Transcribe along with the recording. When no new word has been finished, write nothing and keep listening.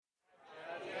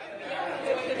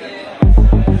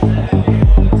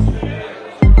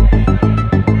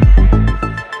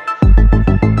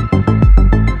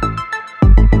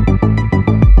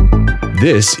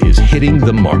This is Hitting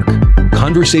the Mark.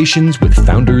 Conversations with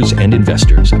founders and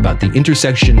investors about the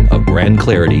intersection of brand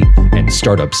clarity and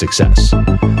startup success.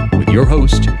 With your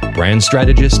host, brand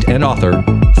strategist and author,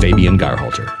 Fabian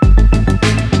Geyrhalter.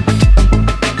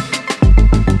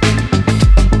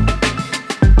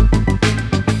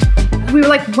 We were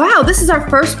like, wow, this is our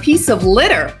first piece of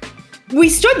litter. We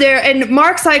stood there and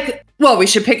Mark's like, well, we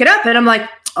should pick it up. And I'm like,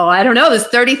 oh, I don't know. There's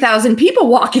 30,000 people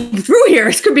walking through here.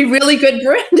 This could be really good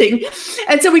branding.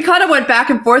 And so we kind of went back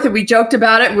and forth and we joked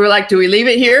about it. We were like, do we leave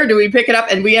it here? Do we pick it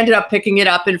up? And we ended up picking it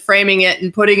up and framing it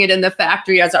and putting it in the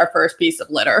factory as our first piece of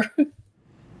litter.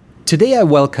 Today, I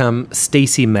welcome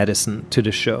Stacy Madison to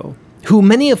the show, who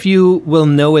many of you will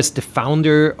know as the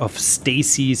founder of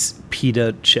Stacy's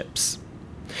Pita Chips,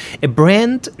 a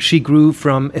brand she grew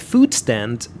from a food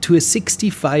stand to a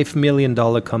 $65 million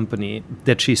company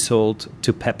that she sold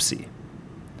to Pepsi.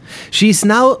 She's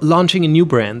now launching a new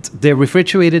brand, the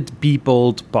refrigerated Be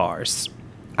Bold bars.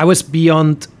 I was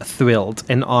beyond thrilled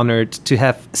and honored to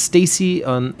have Stacy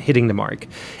on Hitting the Mark,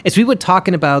 as we were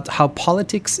talking about how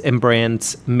politics and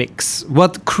brands mix,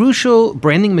 what crucial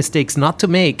branding mistakes not to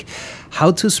make,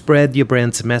 how to spread your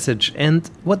brand's message, and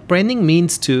what branding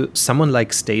means to someone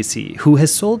like Stacy, who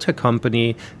has sold her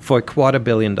company for $250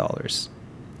 million.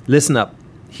 Listen up.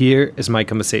 Here is my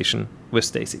conversation with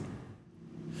Stacy.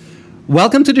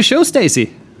 Welcome to the show,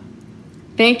 Stacy.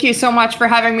 Thank you so much for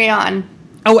having me on.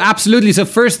 Oh, absolutely. So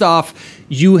first off,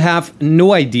 you have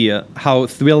no idea how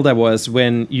thrilled I was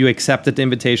when you accepted the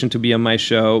invitation to be on my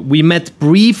show. We met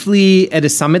briefly at a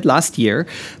summit last year,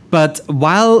 but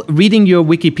while reading your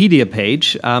Wikipedia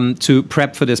page to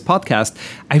prep for this podcast,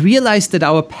 I realized that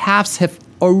our paths have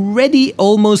already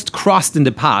almost crossed in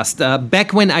the past.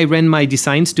 Back when I ran my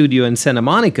design studio in Santa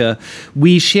Monica,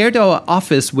 we shared our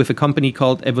office with a company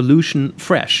called Evolution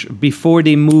Fresh before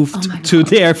they moved to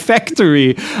their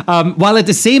factory. While at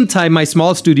the same time, my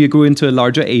small studio grew into a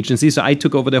larger agency, so I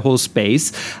took over the whole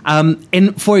space.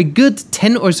 And for a good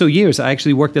 10 or so years, I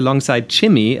actually worked alongside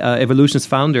Jimmy, Evolution's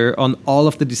founder, on all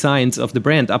of the designs of the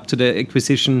brand up to the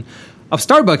acquisition of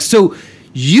Starbucks. So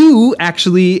you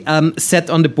actually sat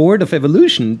on the board of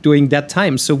Evolution during that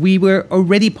time. So we were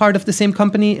already part of the same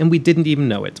company and we didn't even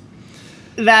know it.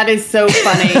 That is so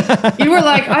funny. You were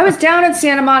like, I was down in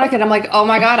Santa Monica and I'm like, oh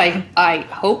my God, I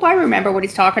hope I remember what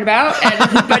he's talking about.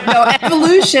 But no,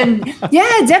 Evolution.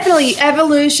 Yeah, definitely.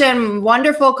 Evolution,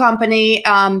 wonderful company.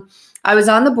 I was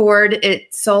on the board.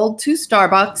 It sold to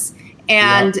Starbucks.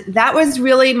 And that was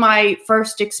really my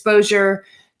first exposure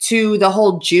to the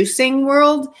whole juicing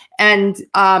world. And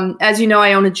as you know,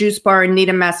 I own a juice bar in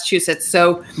Needham, Massachusetts.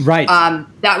 So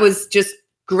that was just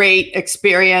great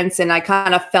experience. And I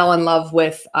kind of fell in love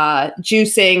with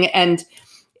juicing. And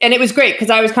it was great because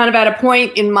I was kind of at a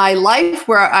point in my life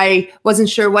where I wasn't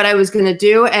sure what I was going to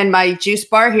do. And my juice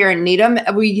bar here in Needham,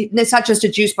 it's not just a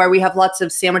juice bar. We have lots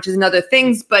of sandwiches and other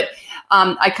things, but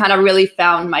I kind of really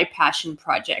found my passion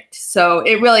project. So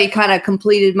it really kind of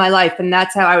completed my life. And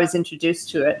that's how I was introduced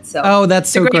to it. So that's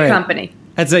so great. Company.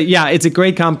 It's a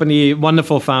great company,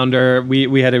 wonderful founder.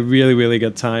 We had a really, really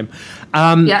good time.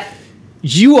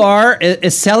 You are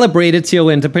a celebrated serial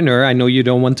entrepreneur. I know you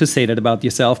don't want to say that about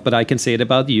yourself, but I can say it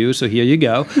about you. So here you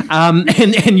go.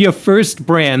 And your first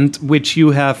brand, which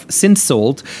you have since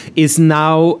sold, is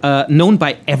now known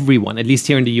by everyone, at least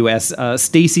here in the US,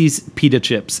 Stacy's Pita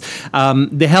Chips.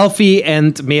 The healthy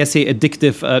and, may I say,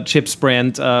 addictive chips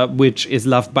brand, which is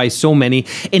loved by so many.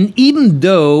 And even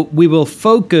though we will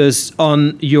focus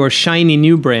on your shiny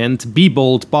new brand, Be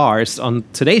Bold bars, on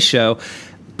today's show,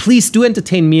 please do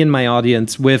entertain me and my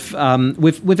audience with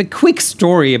a quick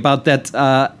story about that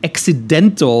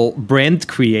accidental brand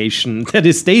creation that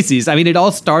is Stacy's. I mean, it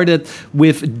all started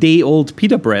with day-old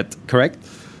pita bread, correct?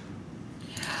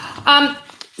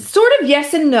 Sort of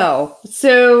yes and no.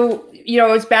 So, it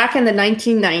was back in the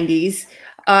 1990s.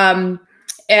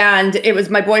 And it was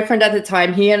my boyfriend at the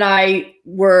time. He and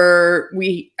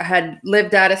we had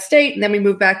lived out of state and then we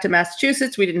moved back to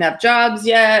Massachusetts. We didn't have jobs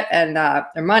yet and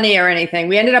or money or anything.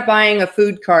 We ended up buying a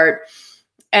food cart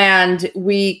and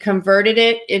we converted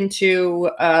it into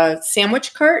a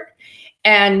sandwich cart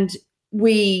and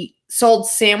we sold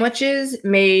sandwiches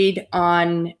made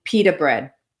on pita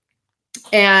bread.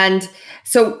 And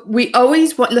so we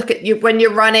always look at you when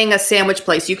you're running a sandwich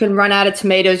place, you can run out of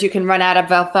tomatoes, you can run out of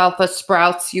alfalfa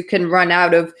sprouts, you can run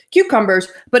out of cucumbers.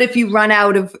 But if you run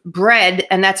out of bread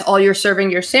and that's all you're serving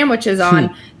your sandwiches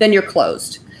on, then you're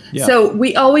closed. Yeah. So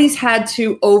we always had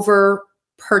to over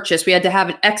purchase. We had to have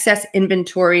an excess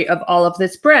inventory of all of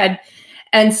this bread.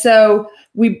 And so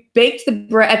we baked the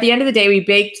bread. At the end of the day, we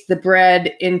baked the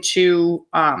bread into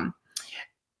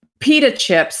pita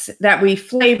chips that we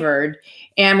flavored,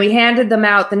 and we handed them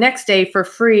out the next day for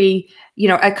free,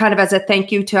 kind of as a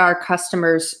thank you to our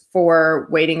customers for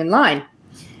waiting in line.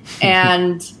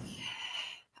 And,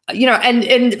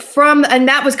 and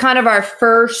that was kind of our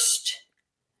first,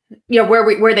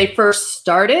 where they first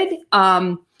started.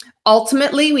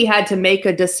 Ultimately, we had to make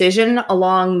a decision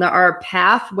along our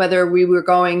path, whether we were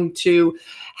going to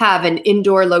have an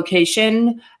indoor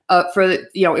location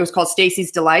it was called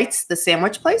Stacy's Delights, the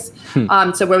sandwich place.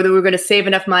 So whether we were going to save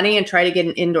enough money and try to get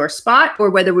an indoor spot, or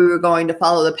whether we were going to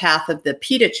follow the path of the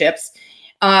pita chips.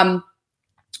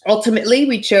 Ultimately,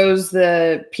 we chose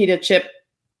the pita chip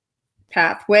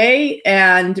pathway,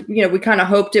 and we kind of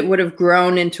hoped it would have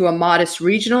grown into a modest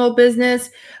regional business,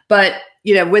 but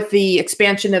with the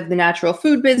expansion of the natural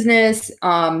food business,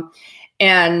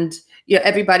 and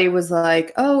everybody was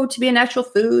like, oh, to be a natural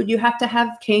food, you have to have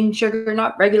cane sugar,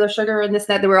 not regular sugar, and this,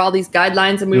 that. There were all these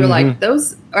guidelines, and we were like,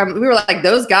 those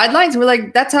guidelines? We're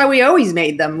like, that's how we always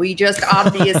made them. We just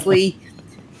obviously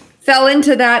fell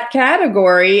into that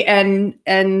category, and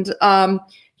with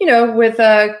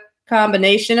a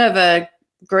combination of a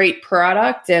great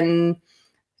product and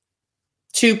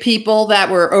two people that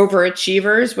were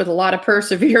overachievers with a lot of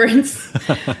perseverance,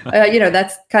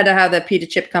 that's kind of how the Pita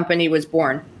Chip Company was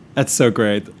born. That's so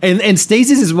great. And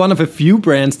Stacy's is one of a few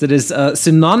brands that is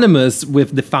synonymous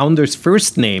with the founder's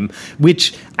first name,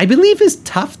 which I believe is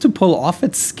tough to pull off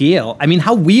at scale. I mean,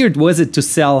 how weird was it to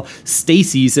sell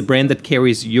Stacy's, a brand that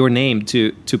carries your name,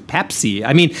 to Pepsi?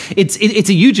 I mean, it's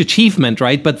a huge achievement,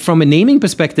 right? But from a naming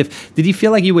perspective, did you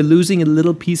feel like you were losing a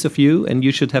little piece of you and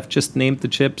you should have just named the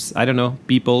chips, I don't know,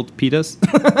 Be Bold Pitas?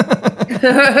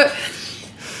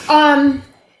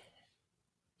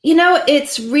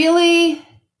 It's really...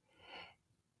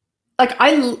 Like,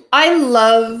 I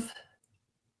love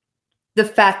the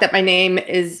fact that my name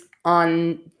is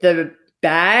on the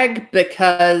bag,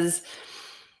 because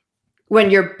when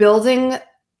you're building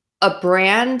a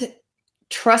brand,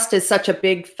 trust is such a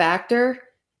big factor,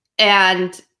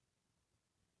 and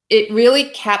it really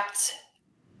kept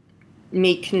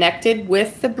me connected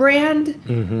with the brand.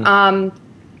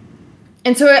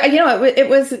 And so, it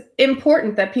was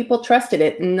important that people trusted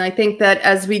it. And I think that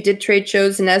as we did trade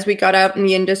shows and as we got out in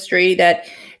the industry, that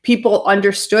people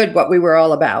understood what we were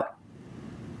all about.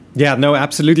 Yeah, no,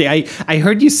 absolutely. I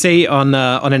heard you say on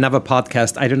another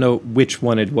podcast, I don't know which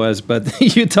one it was, but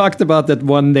you talked about that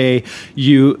one day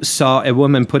you saw a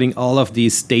woman putting all of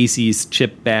these Stacy's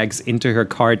chip bags into her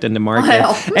cart in the market.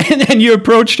 And then you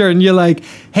approached her and you're like,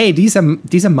 hey, these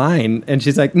are mine. And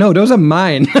she's like, no, those are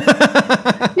mine.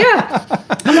 Yeah.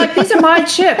 I'm like, these are my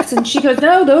chips. And she goes,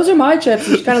 no, those are my chips.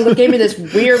 And she kind of gave me this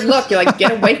weird look. You're like,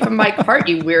 get away from my cart,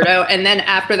 you weirdo. And then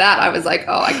after that, I was like,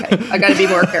 oh, I got to be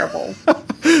more careful.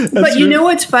 But you know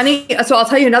what's funny? So I'll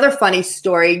tell you another funny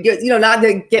story. Not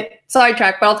to get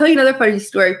sidetracked, but I'll tell you another funny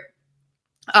story.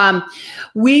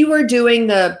 We were doing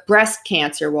the breast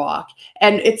cancer walk,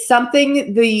 and it's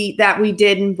something that we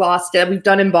did in Boston. We've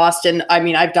done in Boston. I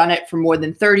mean, I've done it for more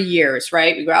than 30 years,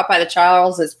 right? We go out by the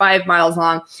Charles. It's 5 miles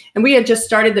long, and we had just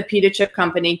started the Pita Chip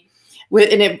Company.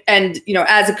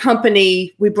 As a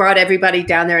company, we brought everybody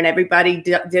down there, and everybody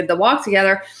did the walk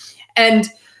together. And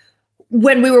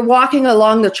when we were walking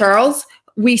along the Charles,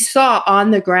 we saw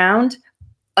on the ground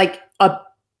like an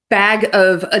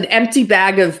empty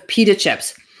bag of pita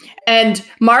chips. And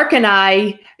Mark and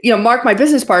I, Mark, my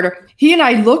business partner, he and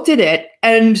I looked at it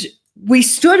and we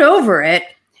stood over it.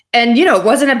 And, it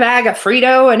wasn't a bag of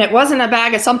Frito and it wasn't a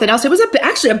bag of something else. It was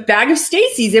actually a bag of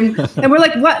Stacy's. And we're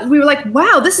like, what? We were like,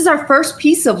 wow, this is our first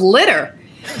piece of litter.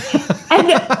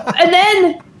 and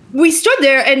then we stood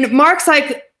there and Mark's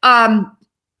like,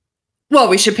 well,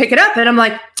 we should pick it up. And I'm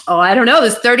like, oh, I don't know.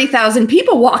 There's 30,000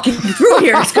 people walking through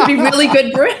here. It's going to be really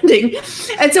good branding.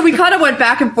 And so we kind of went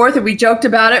back and forth and we joked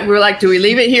about it. We were like, do we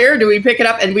leave it here? Do we pick it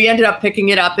up? And we ended up picking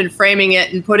it up and framing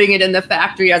it and putting it in the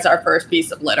factory as our first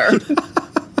piece of litter.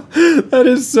 That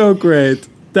is so great.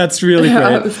 That's really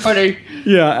great. It was funny.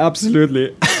 Yeah,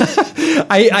 absolutely.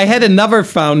 I had another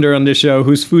founder on the show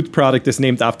whose food product is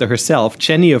named after herself,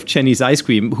 Jenny of Jenny's Ice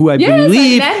Cream, who I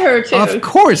believe, I met her too. Of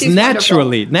course, She's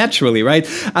naturally, right?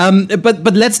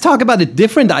 But let's talk about a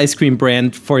different ice cream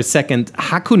brand for a second,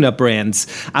 Hakuna Brands.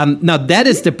 Now that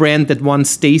is the brand that won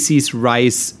Stacy's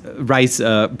Rise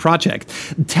project.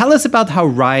 Tell us about how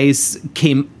Rise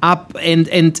came up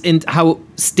and how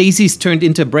Stacy's turned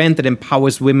into a brand that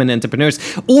empowers women entrepreneurs,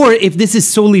 or if this is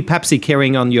solely Pepsi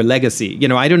carrying on your legacy.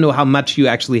 I don't know how much you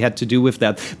actually had to do with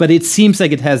that, but it seems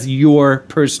like it has your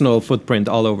personal footprint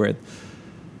all over it.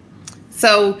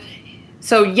 So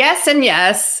yes and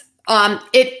yes.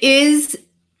 It is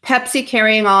Pepsi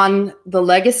carrying on the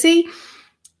legacy.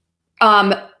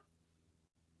 And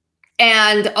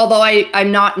although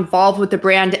I'm not involved with the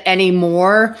brand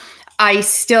anymore, I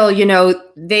still,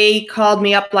 they called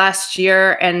me up last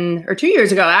year or 2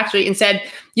 years ago, actually, and said,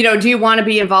 do you want to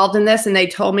be involved in this? And they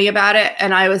told me about it.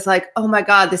 And I was like, oh my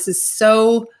God, this is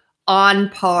so on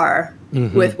par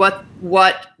with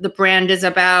what the brand is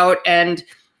about. And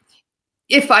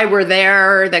if I were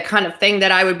there, the kind of thing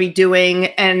that I would be doing.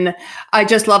 And I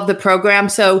just love the program.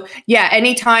 So yeah,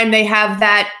 anytime they have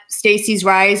that Stacey's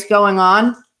Rise going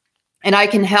on and I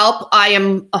can help, I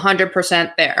am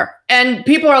 100% there. And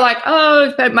people are like,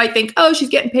 oh, I might think, oh, she's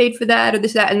getting paid for that or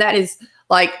this, that. And that is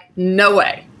like, no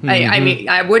way. I mean,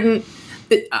 I wouldn't,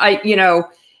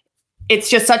 it's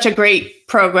just such a great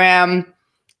program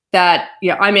that,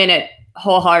 I'm in it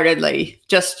wholeheartedly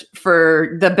just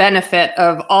for the benefit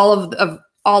of all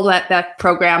that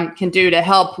program can do to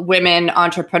help women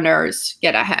entrepreneurs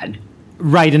get ahead.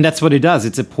 Right, and that's what it does.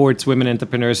 It supports women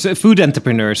entrepreneurs, food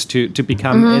entrepreneurs, to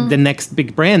become the next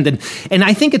big brand. And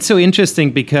I think it's so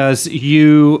interesting because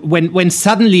when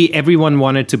suddenly everyone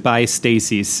wanted to buy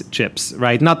Stacey's chips,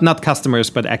 right? Not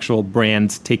customers, but actual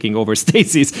brands taking over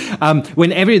Stacey's.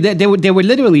 They were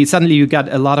literally suddenly you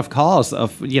got a lot of calls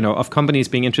of companies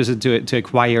being interested to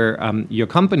acquire your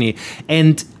company.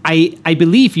 And I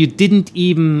believe you didn't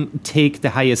even take the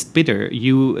highest bidder.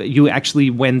 You actually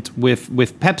went with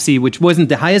Pepsi, which wasn't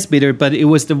the highest bidder, but it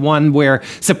was the one where,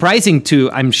 surprising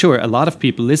to, I'm sure, a lot of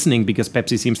people listening, because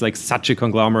Pepsi seems like such a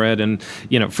conglomerate, and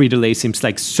Frito-Lay seems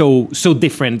like so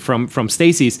different from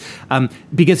Stacey's,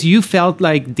 because you felt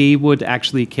like they would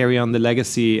actually carry on the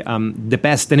legacy the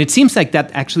best, and it seems like that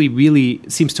actually really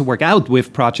seems to work out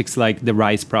with projects like the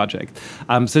Rise project.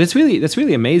 So that's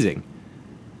really amazing.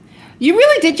 You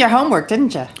really did your homework,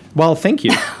 didn't you? Well, thank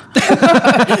you. You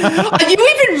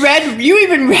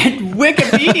even read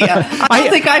Wikipedia. I don't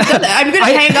think I've done that. I'm going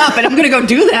to hang up and I'm going to go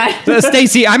do that.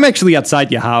 Stacey, I'm actually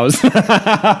outside your house.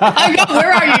 I know.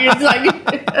 Where are you? It's like.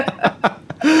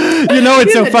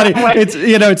 It's so funny.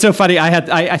 It's so funny.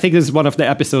 I think this is one of the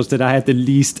episodes that I had the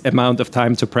least amount of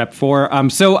time to prep for.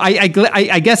 So I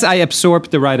guess I absorbed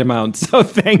the right amount. So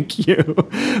thank you.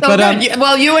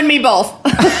 Well, you and me both.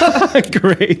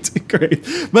 Great.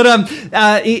 But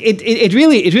it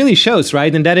really shows,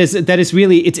 right? And that is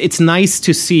really it's nice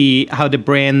to see how the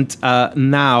brand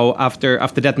now after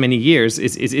that many years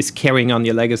is carrying on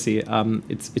your legacy.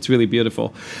 It's really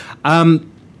beautiful.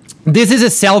 This is a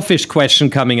selfish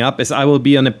question coming up, as I will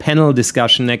be on a panel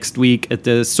discussion next week at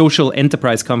the Social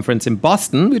Enterprise Conference in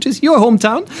Boston, which is your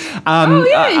hometown.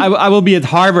 I will be at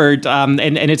Harvard,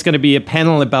 and it's going to be a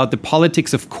panel about the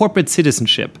politics of corporate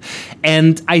citizenship.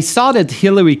 And I saw that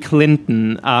Hillary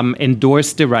Clinton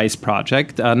endorsed the Rise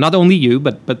Project. Not only you,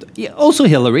 but also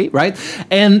Hillary, right?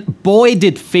 And boy,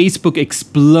 did Facebook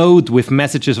explode with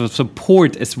messages of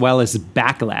support as well as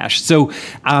backlash. So,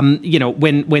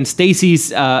 when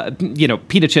Stacey's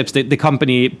Pita Chips, the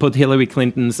company, put Hillary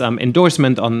Clinton's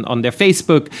endorsement on their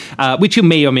Facebook, which you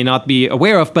may or may not be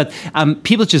aware of, but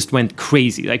people just went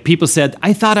crazy. Like, people said,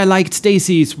 I thought I liked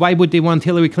Stacey's. Why would they want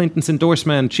Hillary Clinton's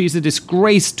endorsement? She's a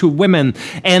disgrace to women.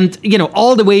 And,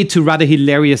 all the way to rather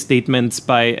hilarious statements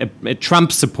by a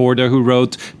Trump supporter who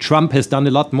wrote, Trump has done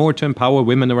a lot more to empower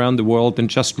women around the world than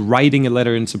just writing a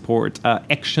letter in support.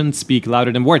 Actions speak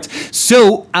louder than words.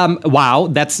 So, wow,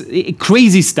 that's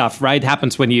crazy stuff, right?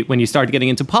 Happens when you start getting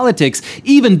into politics,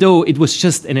 even though it was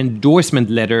just an endorsement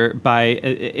letter by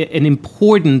an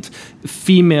important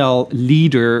female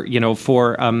leader,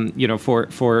 for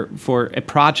a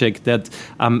project that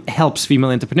helps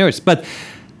female entrepreneurs. But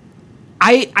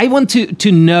I want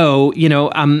to know,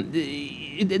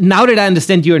 now that I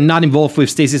understand you're not involved with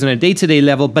Stacey's on a day-to-day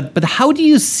level, but how do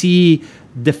you see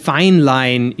the fine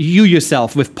line, you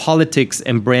yourself, with politics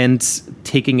and brands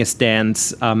taking a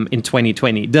stance in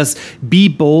 2020? Does Be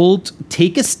Bold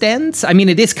take a stance? I mean,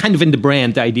 it is kind of in the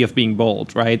brand, the idea of being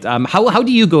bold, right? How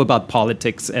do you go about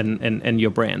politics and your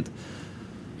brand?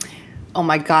 Oh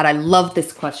my God, I love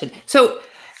this question. So,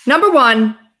 number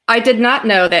one, I did not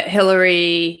know that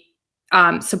Hillary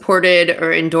supported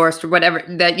or endorsed or whatever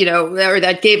that, or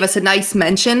that gave us a nice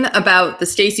mention about the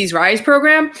Stacey's Rise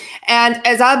program. And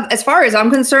as far as I'm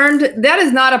concerned, that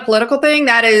is not a political thing.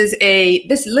 That is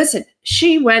listen,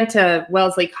 she went to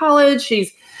Wellesley College.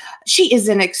 She is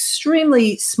an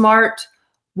extremely smart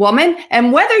woman.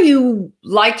 And whether you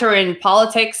liked her in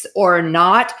politics or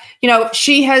not,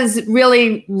 she has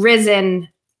really risen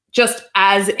just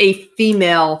as a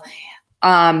female,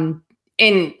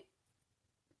 in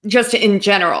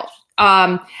general.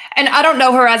 And I don't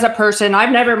know her as a person.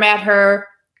 I've never met her.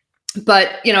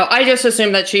 But, I just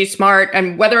assume that she's smart,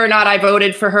 and whether or not I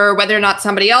voted for her, whether or not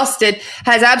somebody else did,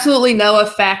 has absolutely no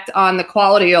effect on the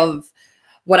quality of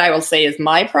what I will say is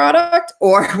my product,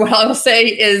 or what I will say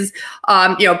is,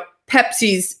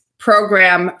 Pepsi's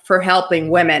program for helping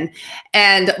women.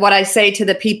 And what I say to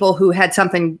the people who had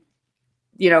something,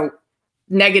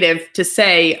 negative to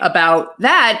say about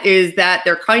that is that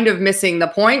they're kind of missing the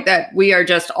point that we are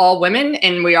just all women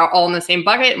and we are all in the same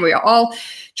bucket and we are all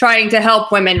trying to help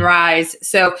women rise.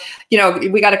 So,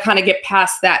 we got to kind of get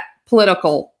past that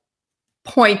political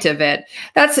point of it.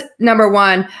 That's number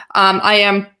one. I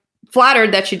am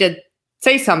flattered that she did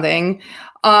say something.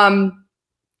 Number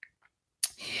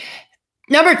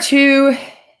two,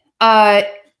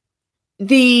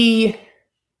 the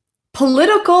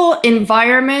political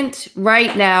environment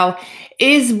right now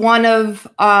is one of,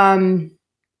 I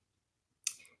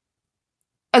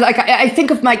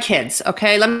think of my kids.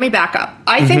 Okay, let me back up.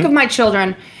 I think of my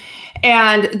children,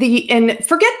 and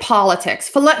forget politics,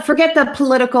 forget the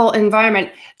political environment,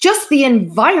 just the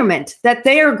environment that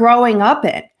they are growing up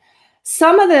in.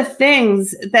 Some of the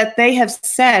things that they have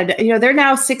said, they're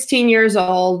now 16 years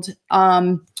old,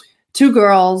 2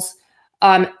 girls.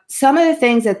 Some of the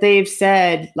things that they've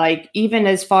said, like even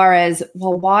as far as,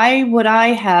 well, why would I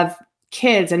have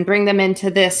kids and bring them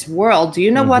into this world? Do you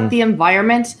know what the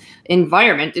environment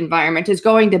is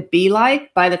going to be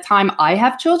like by the time I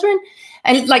have children?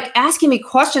 And like asking me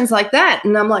questions like that.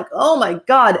 And I'm like, oh my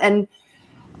God. And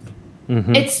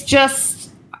it's just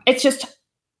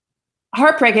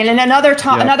heartbreaking. And another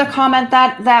comment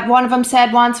that one of them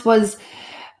said once was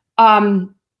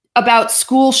about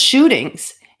school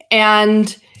shootings.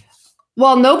 And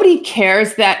well, nobody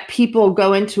cares that people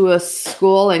go into a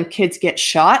school and kids get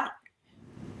shot.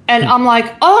 And I'm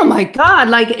like, oh my God,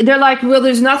 like they're like, well,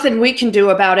 there's nothing we can do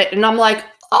about it. And I'm like,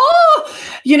 oh,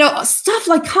 stuff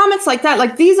like comments like that.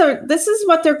 Like this is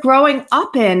what they're growing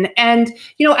up in. And,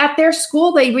 at their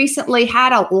school, they recently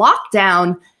had a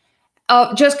lockdown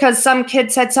just because some kid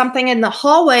said something in the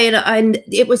hallway and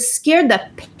it was scared the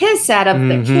piss out of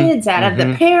the kids, out of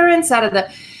the parents, out of the,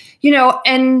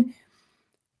 and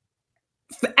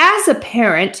as a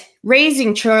parent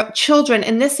raising children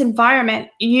in this environment,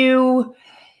 you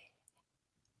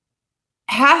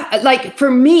have, like, for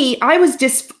me, I was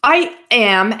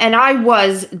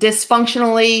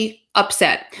dysfunctionally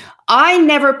upset. I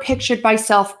never pictured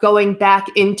myself going back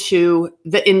into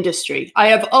the industry. I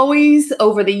have always,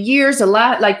 over the years,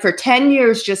 for 10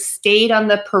 years, just stayed on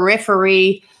the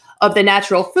periphery of the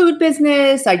natural food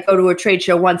business. I'd go to a trade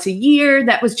show once a year.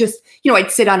 That was just, I'd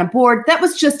sit on a board. That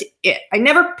was just it. I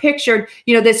never pictured,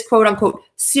 this quote unquote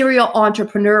serial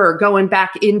entrepreneur going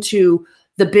back into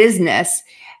the business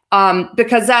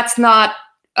because that's not,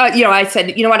 I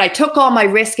said, you know what, I took all my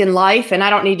risk in life and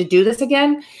I don't need to do this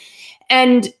again.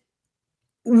 And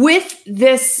with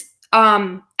this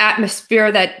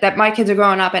atmosphere that my kids are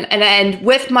growing up in, and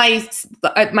with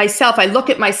myself, I look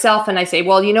at myself and I say,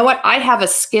 well, you know what? I have a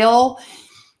skill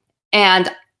and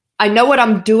I know what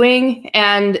I'm doing.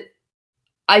 And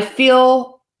I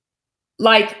feel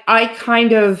like I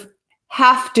kind of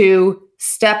have to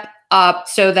step up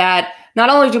so that not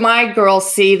only do my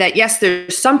girls see that, yes,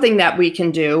 there's something that we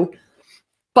can do,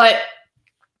 but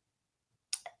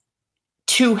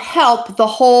to help the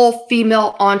whole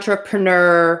female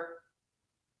entrepreneur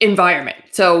environment.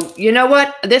 So, you know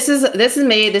what? This is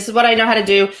me. This is what I know how to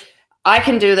do. I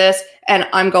can do this, and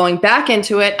I'm going back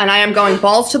into it, and I am going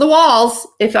balls to the walls,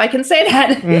 if I can say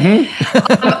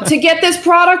that, to get this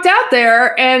product out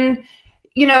there and,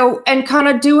 and kind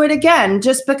of do it again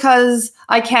just because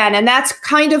I can. And that's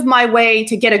kind of my way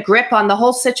to get a grip on the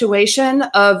whole situation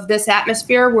of this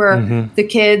atmosphere where the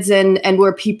kids and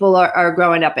where people are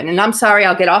growing up in. And I'm sorry,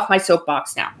 I'll get off my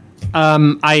soapbox now.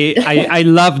 I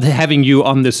loved having you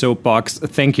on the soapbox.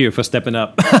 Thank you for stepping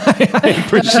up. I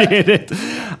appreciate it.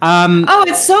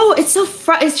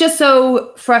 It's just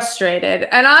so frustrated.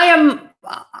 And I am,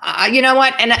 you know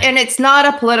what? And it's not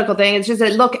a political thing. It's just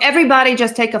that, look, everybody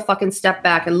just take a fucking step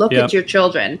back and look at your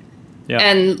children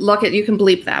and you can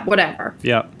bleep that, whatever.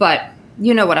 Yeah. But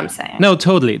you know what I'm saying. No,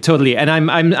 totally. And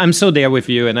I'm so there with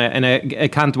you, and I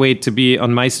can't wait to be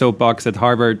on my soapbox at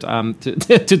Harvard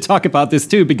to talk about this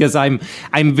too, because I'm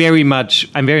very much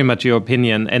your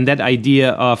opinion, and that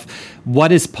idea of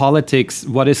what is politics,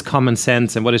 what is common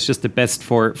sense, and what is just the best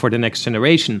for the next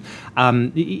generation.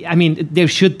 I mean, there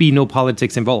should be no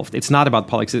politics involved. It's not about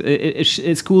politics.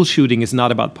 A school shooting is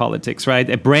not about politics, right?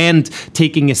 A brand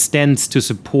taking a stance to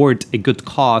support a good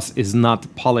cause is not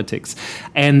politics.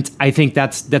 And I think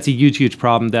think that's a huge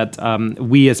problem that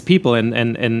we as people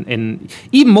and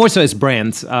even more so as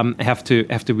brands have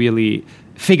to really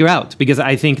figure out, because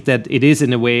I think that it is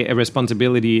in a way a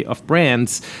responsibility of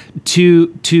brands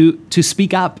to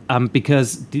speak up,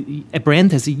 because a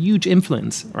brand has a huge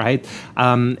influence, right?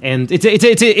 And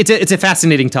it's a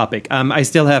fascinating topic. I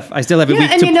still have a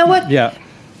week. And you know what? Yeah,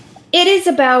 it is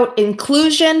about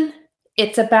inclusion.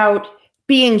 It's about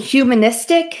being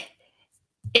humanistic.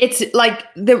 It's like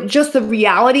just the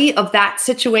reality of that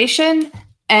situation,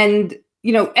 and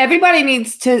everybody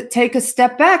needs to take a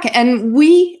step back, and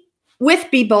we.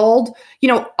 With Be Bold,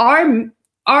 what's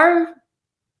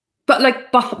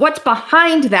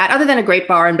behind that, other than a great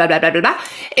bar and blah, blah, blah, blah, blah,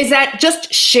 is that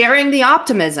just sharing the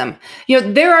optimism.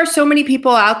 There are so many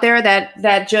people out there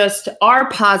that just are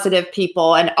positive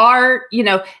people and are,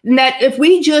 that if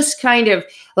we just kind of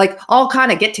all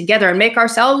kind of get together and make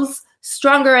ourselves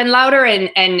stronger and louder and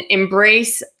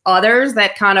embrace others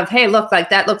that kind of, hey, look,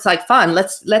 that looks like fun.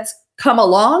 Let's come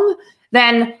along.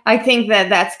 Then I think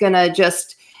that's going to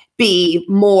just be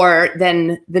more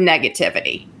than the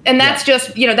negativity. And that's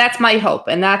just, that's my hope.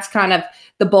 And that's kind of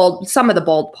some of the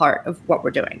bold part of what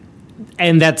we're doing.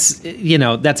 And that's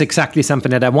exactly something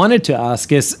that I wanted to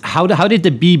ask is how did the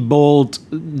Be Bold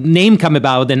name come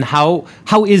about, and how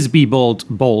is Be Bold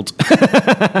bold?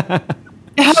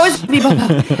 How is Be Bold?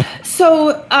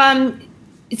 So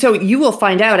you will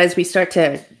find out as we start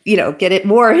to, get it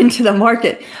more into the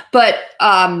market. But,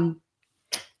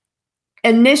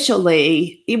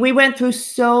 initially, we went through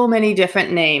so many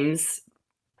different names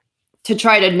to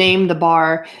try to name the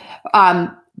bar.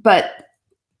 But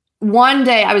one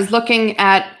day I was looking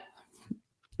at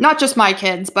not just my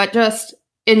kids, but just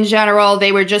in general,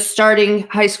 they were just starting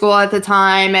high school at the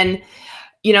time. And,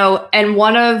 and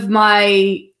one of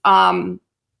my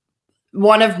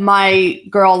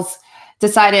girls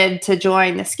decided to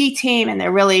join the ski team, and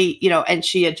they're really, and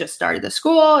she had just started the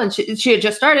school, and she had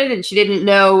just started, and she didn't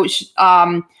know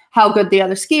how good the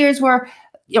other skiers were.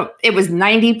 It was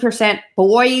 90%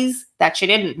 boys that she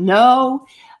didn't know.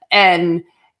 And,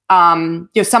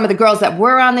 some of the girls that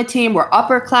were on the team were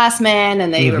upperclassmen,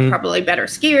 and they were probably better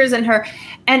skiers than her.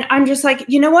 And I'm just like,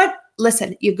 you know what?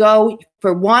 Listen, you go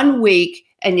for 1 week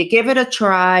and you give it a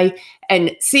try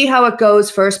and see how it goes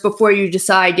first before you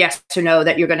decide yes or no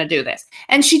that you're going to do this.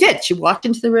 And she did. She walked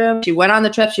into the room. She went on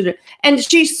the trip. And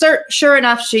sure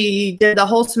enough, she did the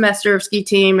whole semester of ski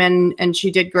team, and she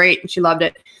did great, and she loved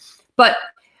it. But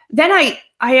then I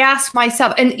asked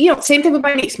myself, and same thing with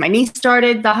my niece. My niece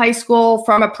started the high school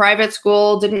from a private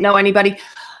school, didn't know anybody.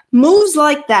 Moves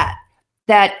like that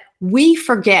we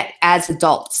forget as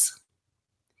adults,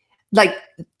 like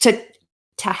to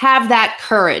have that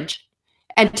courage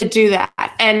and to do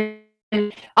that. And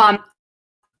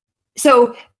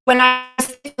so when I was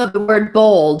thinking of the word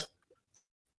bold,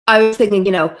 I was thinking,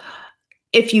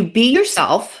 if you be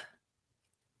yourself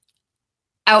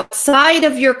outside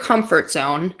of your comfort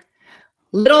zone,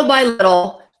 little by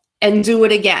little, and do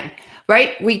it again,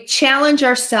 right? We challenge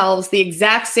ourselves the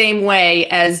exact same way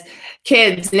as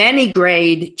kids in any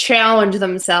grade challenge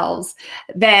themselves.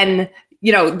 Then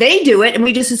they do it, and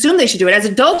we just assume they should do it. As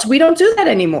adults, we don't do that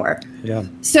anymore. Yeah.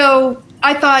 So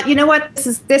I thought, you know what,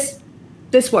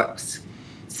 this works.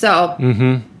 So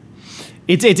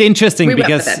it's interesting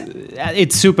because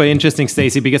it's super interesting,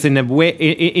 Stacy. Because in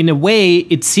a way,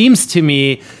 it seems to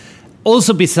me,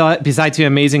 also besides your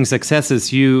amazing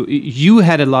successes, you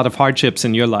had a lot of hardships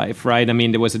in your life, right? I mean,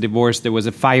 there was a divorce, there was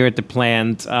a fire at the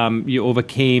plant, you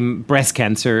overcame breast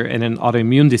cancer and an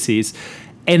autoimmune disease.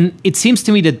 And it seems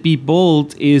to me that Be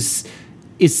Bold is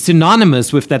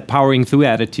synonymous with that powering through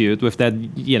attitude, with that,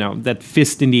 that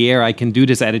fist in the air, I can do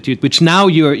this attitude, which now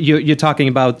you're talking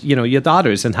about, your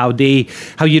daughters and how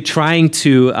you're trying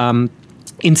to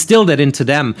instill that into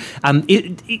them.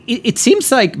 It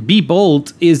seems like Be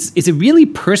Bold is a really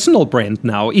personal brand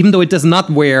now, even though it does not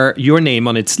wear your name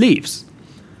on its sleeves.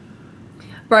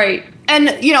 Right. And,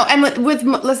 and with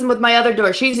my other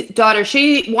daughter, she's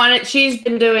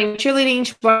been doing cheerleading.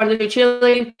 She wanted to do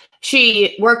cheerleading.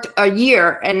 She worked a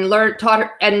year and learned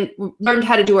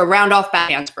how to do a round off back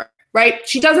handspring, right?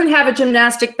 She doesn't have a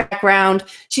gymnastic background.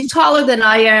 She's taller than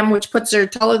I am, which puts her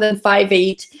taller than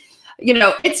 5'8".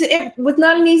 It was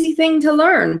not an easy thing to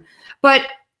learn, but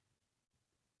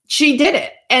she did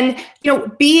it. And,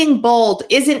 being bold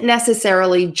isn't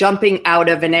necessarily jumping out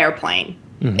of an airplane.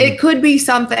 It could be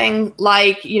something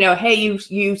like, hey,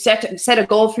 you set a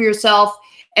goal for yourself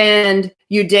and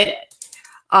you did it.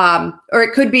 Or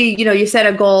it could be, you set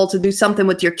a goal to do something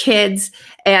with your kids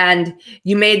and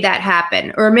you made that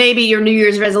happen. Or maybe your New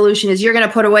Year's resolution is you're going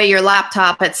to put away your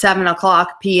laptop at 7:00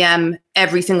 p.m.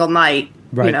 every single night,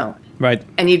 Right. Right.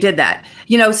 And you did that.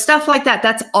 Stuff like that.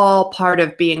 That's all part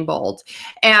of being bold.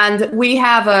 And we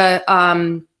have a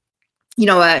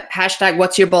hashtag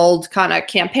What's Your Bold kind of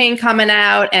campaign coming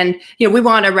out. And, we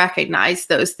want to recognize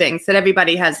those things, that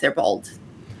everybody has their bold.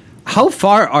 How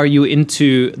far are you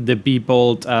into the Be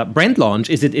Bold brand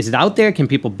launch? Is it out there? Can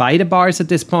people buy the bars at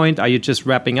this point? Are you just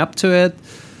wrapping up to it?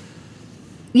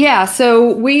 Yeah.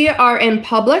 So we are in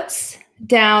Publix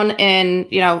down in,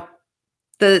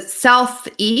 the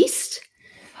Southeast.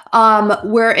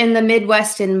 We're in the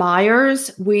Midwest in Myers.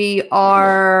 We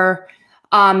are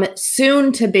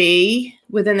soon to be,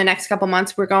 within the next couple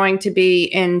months, we're going to be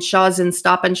in Shaw's and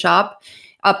Stop and Shop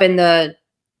up in the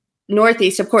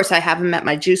Northeast. Of course, I haven't met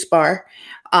my juice bar.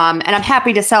 And I'm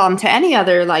happy to sell them to any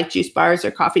other like juice bars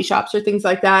or coffee shops or things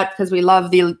like that, because we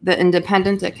love the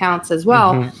independent accounts as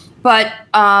well. Mm-hmm. But,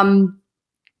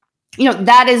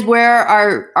 that is where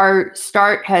our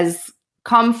start has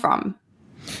come from.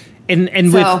 And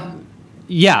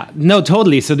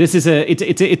totally. So this is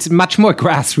it's much more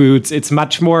grassroots.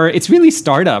 It's really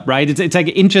startup, right? It's like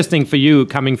interesting for you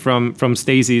coming from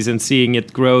Stacy's and seeing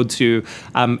it grow to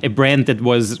a brand that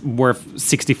was worth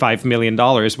 $65 million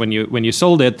when you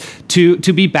sold it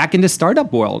to be back in the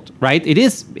startup world, right? It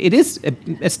is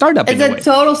a startup. It's a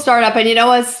total startup. And you know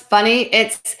what's funny?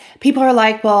 It's people are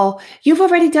like, well, you've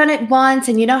already done it once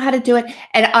and you know how to do it.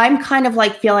 And I'm kind of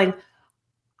like feeling,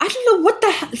 I don't know what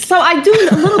the hell. So I do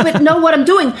a little bit know what I'm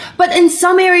doing, but in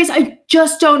some areas I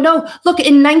just don't know. Look,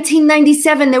 in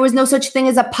 1997, there was no such thing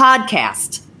as a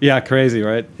podcast. Yeah, crazy,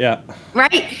 right? Yeah.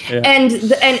 Right? Yeah. And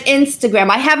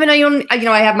Instagram. I have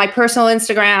I have my personal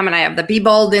Instagram and I have the Be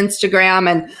Bold Instagram,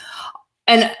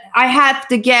 and I have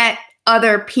to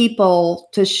other people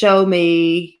to show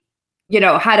me,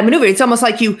 how to maneuver. It's almost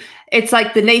like it's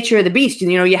like the nature of the beast.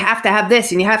 You have to have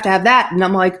this and you have to have that. And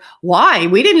I'm like, why?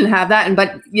 We didn't have that.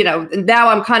 But now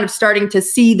I'm kind of starting to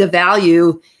see the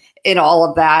value in all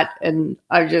of that. And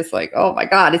I'm just like, oh my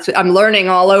God, I'm learning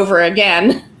all over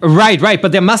again. Right.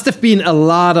 But there must have been a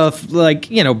lot of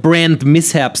brand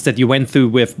mishaps that you went through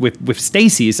with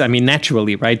Stacy's. I mean,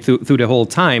 naturally, right, through the whole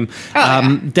time.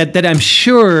 That I'm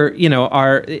sure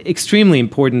are extremely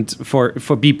important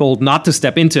for Be Bold not to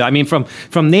step into. I mean,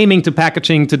 from naming to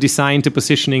packaging to design to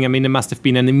positioning. I mean, there must have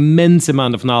been an immense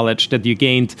amount of knowledge that you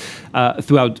gained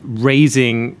throughout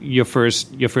raising your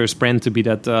first brand to be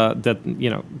that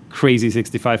crazy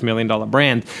 $65 million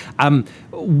brand.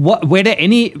 Were there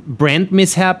any brand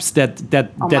mishaps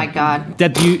my God,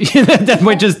 that you that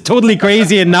were just totally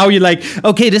crazy, and now you're like,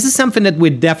 okay, this is something that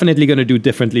we're definitely going to do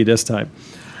differently this time?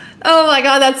 Oh my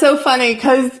God, that's so funny,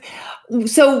 because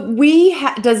so we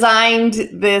designed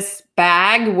this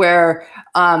bag where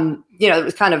it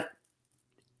was kind of,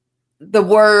 the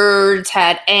words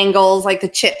had angles, like the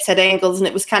chips had angles, and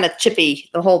it was kind of chippy,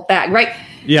 the whole bag, right?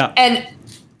 Yeah. And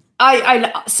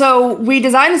so we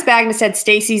designed this bag and it said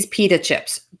Stacy's Pita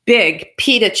Chips, big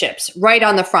pita chips right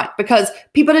on the front, because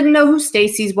people didn't know who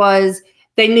Stacy's was.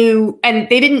 They knew, and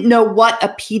they didn't know what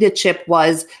a pita chip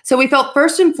was. So we felt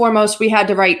first and foremost, we had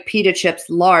to write pita chips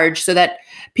large so that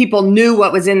people knew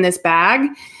what was in this bag,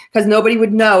 because nobody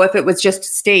would know if it was just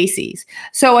Stacy's.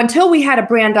 So until we had a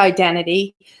brand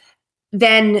identity,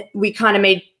 then we kind of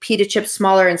made pita chips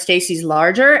smaller and Stacy's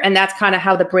larger. And that's kind of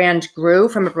how the brand grew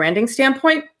from a branding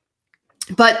standpoint.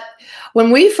 But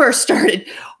when we first started,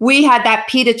 we had that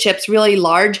pita chips really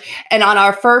large. And on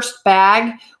our first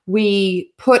bag,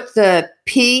 we put the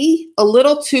P a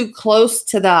little too close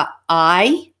to the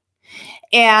I.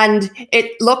 And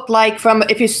it looked like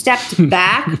if you stepped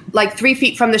back like 3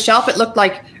 feet from the shelf, it looked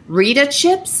like Rita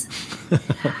chips.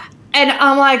 And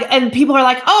I'm like, and people are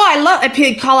like, oh, and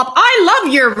people call up, I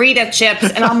love your Rita chips.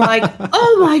 And I'm like,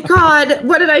 oh my God,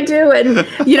 what did I do?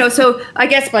 And, so I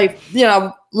guess my,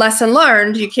 lesson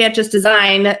learned, you can't just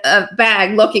design a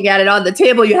bag looking at it on the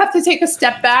table. You have to take a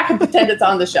step back and pretend it's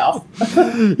on the shelf.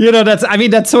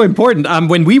 That's so important.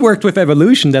 When we worked with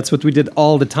Evolution, that's what we did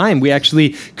all the time. We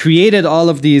actually created all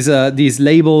of these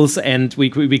labels, and we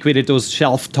created those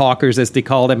shelf talkers, as they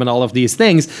call them, and all of these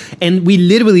things. And we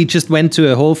literally just went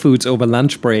to a Whole Foods over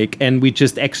lunch break, and we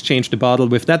just exchanged the bottle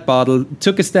with that bottle,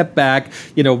 took a step back,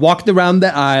 walked around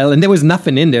the aisle, and there was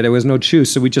nothing in there. There was no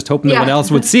juice. So we just hoped no one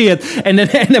else would see it. And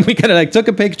then we kind of took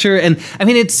a picture. And I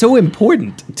mean, it's so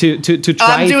important to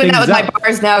try. I'm doing things that with out. my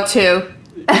bars now too.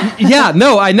 Yeah,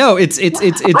 no, I know. It's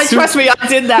trust me, I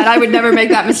did that. I would never make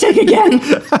that mistake again.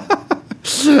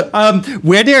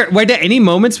 Were there any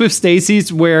moments with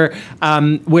Stacy's where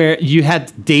you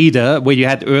had data, where you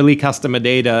had early customer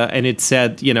data, and it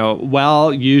said,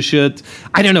 well, you should,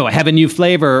 I don't know, have a new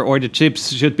flavor, or the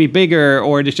chips should be bigger,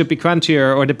 or they should be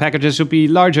crunchier, or the packages should be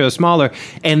larger or smaller?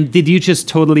 And did you just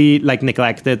totally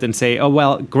neglect it and say, oh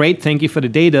well, great, thank you for the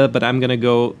data, but I'm gonna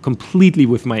go completely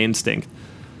with my instinct?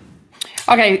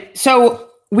 Okay, so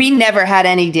we never had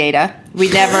any data.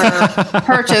 We never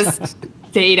purchased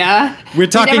data. We're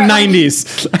talking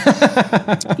 90s.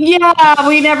 Yeah,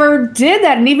 we never did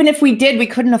that. And even if we did, we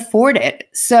couldn't afford it.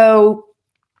 So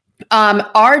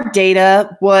our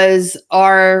data was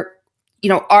our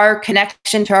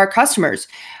connection to our customers.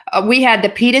 We had the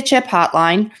Pita Chip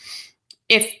hotline.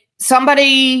 If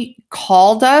somebody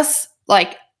called us,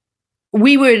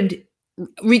 we would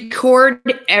record,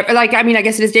 I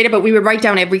guess it is data, but we would write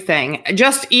down everything,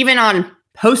 just even on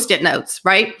Post-it notes,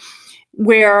 right?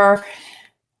 Where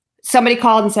somebody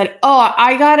called and said, "Oh,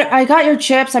 I got your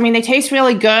chips. I mean, they taste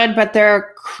really good, but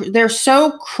they're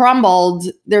so crumbled.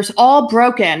 They're all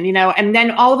broken, And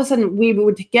then all of a sudden, we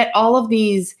would get all of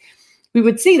these. We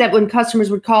would see that when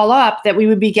customers would call up, that we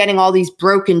would be getting all these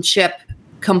broken chip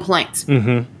complaints.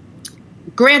 Mm-hmm.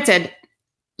 Granted,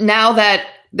 now that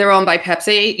they're owned by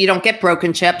Pepsi, you don't get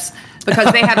broken chips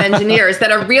because they have engineers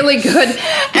that are really good.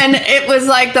 And it was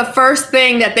the first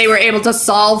thing that they were able to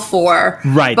solve for.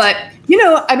 Right. But,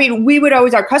 we would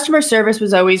always, our customer service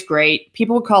was always great.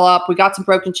 People would call up, we got some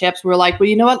broken chips. We were like, well,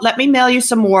 you know what? Let me mail you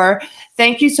some more.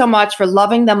 Thank you so much for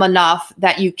loving them enough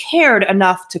that you cared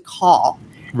enough to call.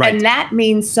 Right. And that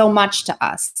means so much to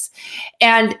us.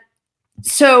 And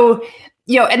so,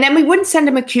 and then we wouldn't send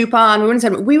them a coupon.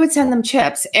 We would send them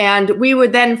chips, and we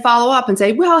would then follow up and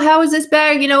say, well, how is this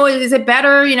bag? Is it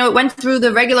better? It went through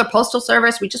the regular postal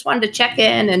service. We just wanted to check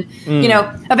in. And,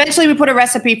 eventually we put a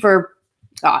recipe for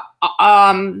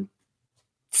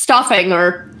stuffing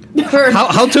or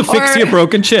how to fix your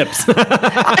broken chips. How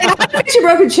to fix your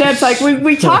broken chips.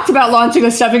 We talked about launching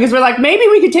a stuffing because we're maybe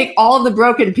we could take all of the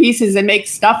broken pieces and make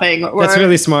stuffing. Or, that's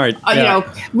really smart.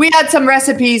 We had some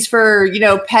recipes for,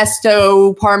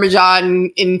 pesto,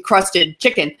 Parmesan encrusted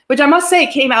chicken, which I must say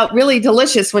came out really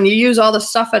delicious when you use all the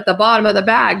stuff at the bottom of the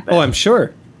bag. But, I'm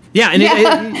sure. Yeah, and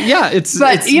it's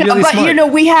really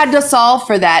smart. We had to solve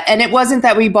for that, and it wasn't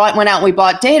that we went out and we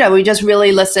bought data. We just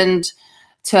really listened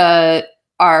to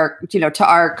our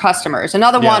customers.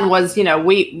 Another one was,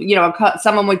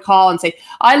 someone would call and say,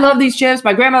 I love these chips.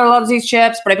 My grandmother loves these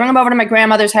chips, but I bring them over to my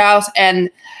grandmother's house and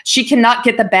she cannot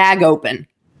get the bag open.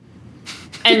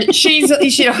 And she's, and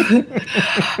then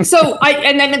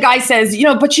the guy says,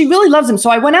 but she really loves them. So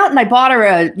I went out and I bought her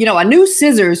a new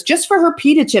scissors just for her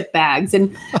pita chip bags.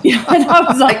 And, and I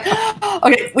was like,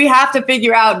 okay, we have to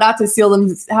figure out how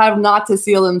not to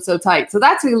seal them so tight. So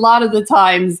that's a lot of the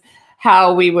times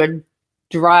how we would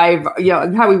drive,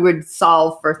 how we would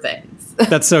solve for things.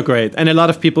 That's so great. And a lot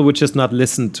of people would just not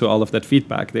listen to all of that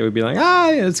feedback. They would be like,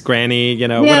 it's granny,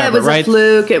 whatever, it was right? a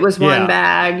fluke. It was one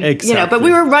bag, exactly. But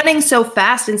we were running so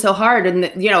fast and so hard.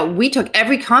 And, we took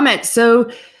every comment so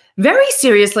very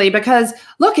seriously because,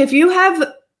 look, if you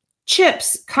have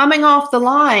chips coming off the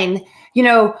line,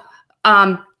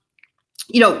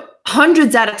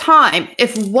 hundreds at a time,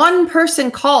 if one person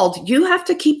called, you have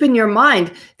to keep in your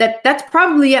mind that that's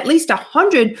probably at least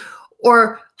 100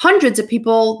 or hundreds of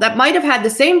people that might have had the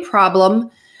same problem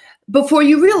before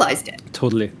you realized it.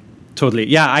 Totally.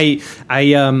 Yeah,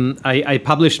 I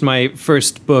published my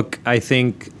first book, I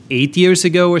think 8 years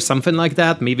ago or something like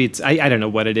that. Maybe it's, I don't know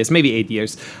what it is, maybe 8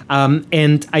 years.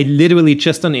 And I literally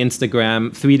just on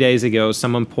Instagram 3 days ago,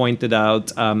 someone pointed out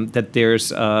that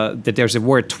there's a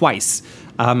word twice.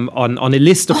 On a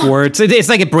list of words. It's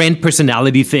like a brand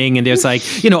personality thing, and there's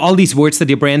all these words that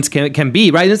your brands can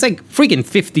be, right? It's freaking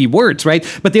 50 words, right?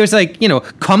 But there's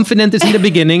confident is in the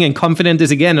beginning and confident is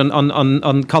again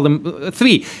on column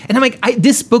 3. And I'm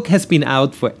this book has been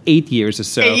out for 8 years or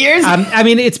so. 8 years?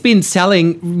 It's been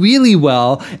selling really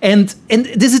well, and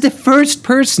this is the first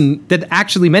person that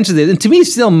actually mentions it, and to me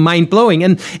it's still mind-blowing.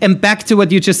 And back to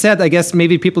what you just said, I guess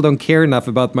maybe people don't care enough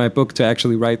about my book to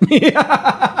actually write me.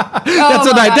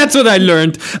 That's what I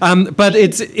learned. But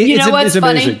it's what's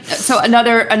amazing. Funny? So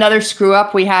another screw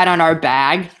up we had on our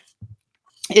bag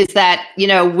is that,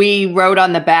 we wrote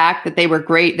on the back that they were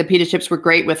great. The pita chips were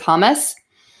great with hummus.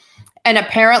 And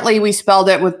apparently we spelled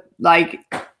it with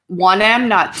one M,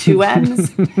 not two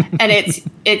M's. And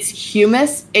it's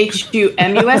humus,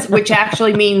 Humus, which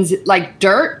actually means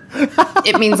dirt.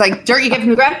 It means dirt you get from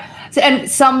the ground. And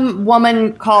some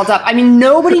woman called up. I mean,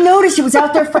 nobody noticed. It was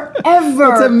out there forever.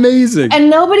 That's amazing. And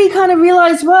nobody kind of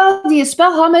realized, well, do you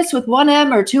spell hummus with 1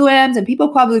 M or 2 M's? And people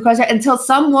probably question until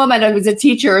some woman who was a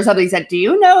teacher or something said, do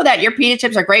you know that your pita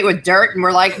chips are great with dirt? And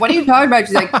we're like, what are you talking about?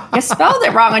 She's like, you spelled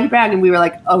it wrong on your bag. And we were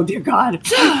like, oh, dear God.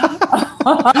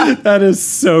 That is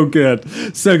so good.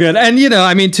 So good. And,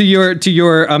 I mean, to your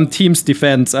team's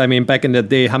defense, I mean, back in the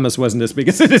day, hummus wasn't as big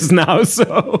as it is now. So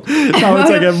now it's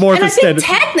like a more of a standard.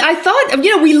 I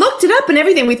thought, we looked it up and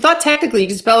everything. We thought technically you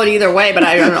could spell it either way, but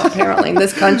I don't know. Apparently in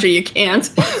this country you can't.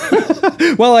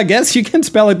 Well, I guess you can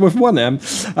spell it with 1 M.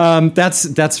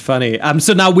 That's funny.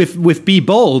 So now with Be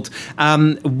Bold,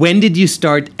 when did you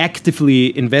start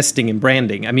actively investing in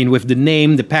branding? I mean, with the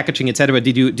name, the packaging, etc.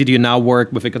 Did you now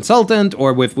work with a consultant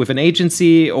or with an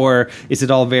agency, or is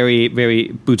it all very, very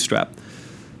bootstrapped?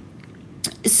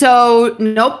 So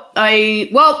nope.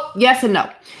 Yes and no.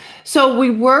 So we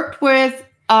worked with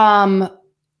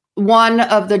one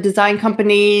of the design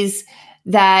companies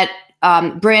that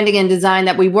branding and design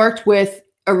that we worked with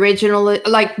originally,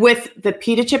 like with the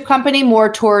pita chip company,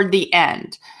 more toward the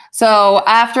end. So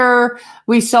after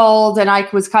we sold and I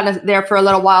was kind of there for a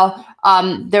little while,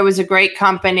 there was a great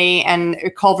company and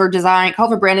Culver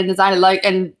Branded Design,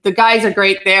 and the guys are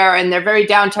great there and they're very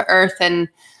down to earth. And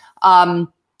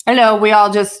I know we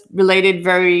all just related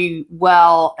very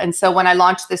well. And so when I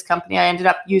launched this company, I ended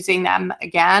up using them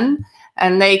again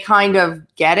and they kind of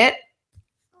get it.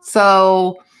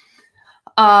 So,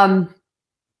 yeah,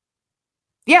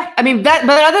 I mean, but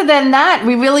other than that,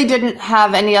 we really didn't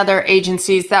have any other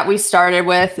agencies that we started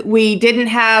with. We didn't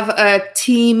have a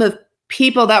team of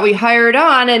people that we hired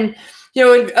on. And,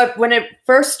 when it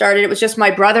first started, it was just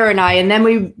my brother and I, and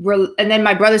then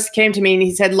my brother came to me and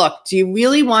he said, look, do you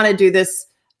really want to do this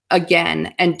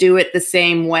again and do it the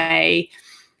same way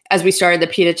as we started the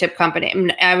pita chip company?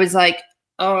 And I was like,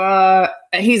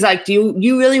 he's like, do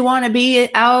you really want to be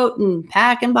out and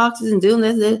packing boxes and doing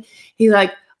this? He's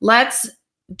like, let's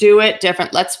do it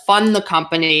different. Let's fund the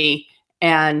company.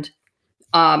 And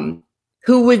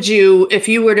who would you, if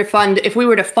we were to fund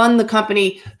the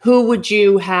company, who would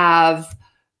you have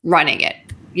running it?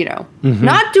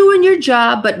 Not doing your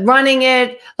job, but running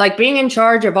it, like being in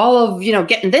charge of all of,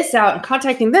 getting this out and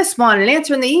contacting this one and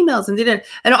answering the emails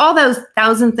and all those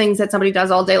 1,000 things that somebody does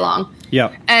all day long.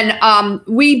 Yeah. And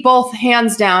we both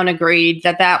hands down agreed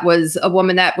that was a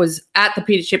woman that was at the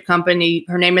pita chip company.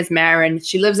 Her name is Marin.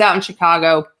 She lives out in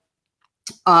Chicago.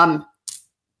 And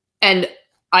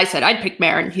I said, I'd pick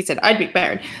Marin. He said, I'd pick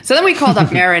Marin. So then we called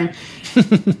up Marin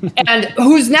and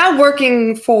who's now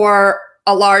working for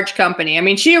a large company. I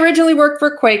mean, she originally worked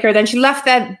for Quaker. Then she left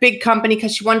that big company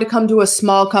because she wanted to come to a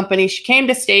small company. She came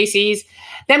to Stacy's.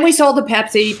 Then we sold to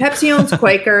Pepsi. Pepsi owns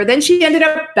Quaker. Then she ended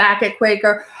up back at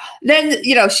Quaker. Then,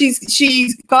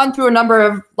 she's gone through a number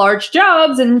of large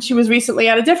jobs and she was recently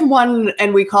at a different one.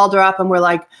 And we called her up and we're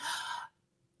like,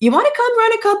 you want to come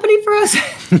run a company for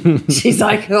us? She's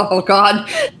like, oh God,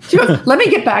 she goes, let me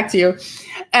get back to you.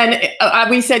 And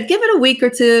we said, give it a week or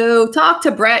two, talk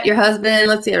to Brett, your husband.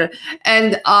 Let's see.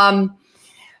 And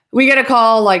we get a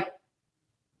call like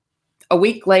a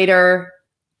week later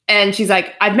and she's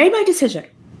like, I've made my decision.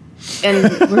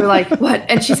 And we were like, what?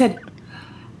 And she said,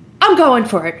 I'm going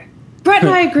for it. Brett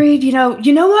and I agreed, you know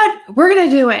what? We're going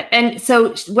to do it. And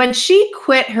so when she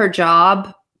quit her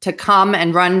job to come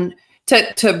and run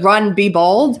Be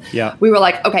Bold, yeah, we were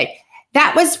like, okay,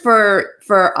 that was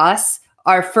for us,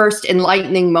 our first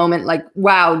enlightening moment. Like,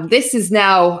 wow, this is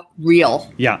now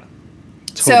real. Yeah.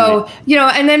 Totally. So,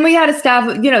 and then we had a staff,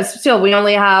 still we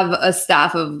only have a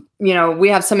staff of, we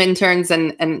have some interns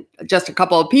and just a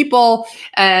couple of people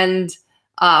and,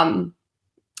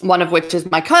 one of which is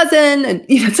my cousin. And,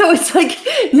 so it's like,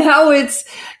 now it's,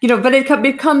 but it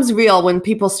becomes real when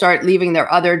people start leaving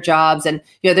their other jobs and,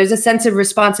 there's a sense of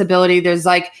responsibility. There's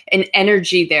like an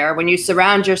energy there when you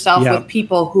surround yourself with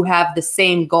people who have the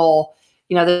same goal,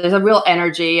 there's a real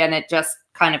energy and it just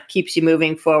kind of keeps you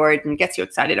moving forward and gets you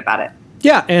excited about it.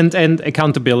 Yeah, and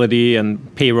accountability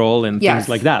and payroll and things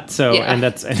like that. So, and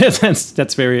that's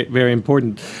very, very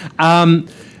important.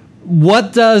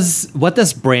 What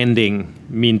does branding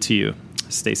mean to you,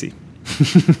 Stacy?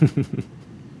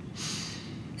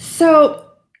 So,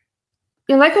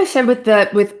 like I said, with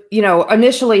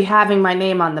initially having my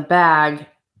name on the bag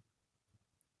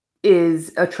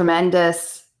is a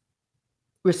tremendous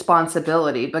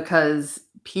responsibility because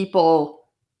people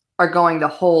are going to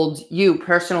hold you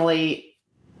personally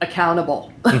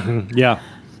accountable. Mm-hmm. Yeah.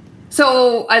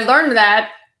 So I learned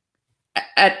that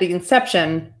at the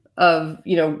inception of,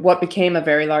 what became a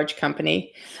very large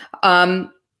company.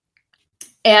 And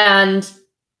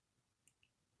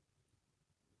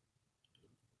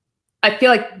I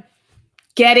feel like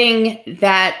getting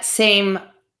that same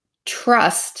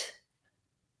trust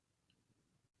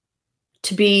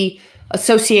to be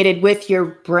associated with your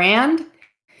brand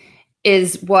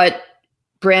is what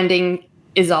branding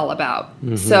is all about.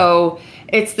 Mm-hmm. So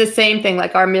it's the same thing.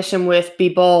 Like our mission with Be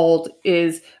Bold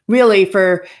is really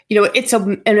for, it's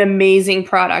an amazing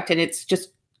product, and it's just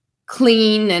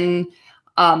clean and,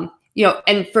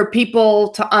 and for people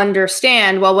to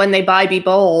understand, well, when they buy Be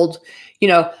Bold,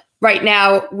 right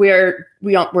now we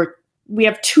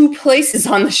have 2 places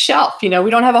on the shelf. We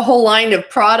don't have a whole line of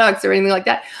products or anything like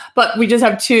that, but we just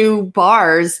have 2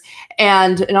 bars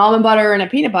and an almond butter and a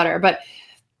peanut butter. But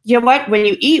you know what? When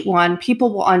you eat one,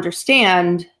 people will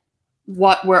understand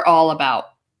what we're all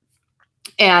about.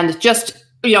 And just,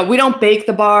 we don't bake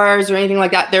the bars or anything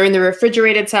like that. They're in the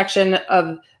refrigerated section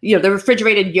of, the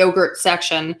refrigerated yogurt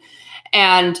section.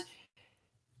 And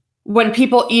when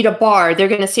people eat a bar, they're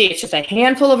going to see it's just a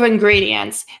handful of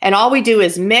ingredients. And all we do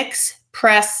is mix,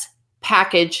 press,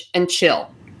 package, and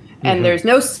chill. And there's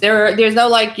no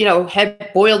like, head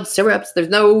boiled syrups. There's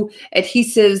no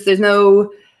adhesives. There's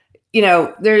no,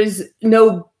 there's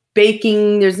no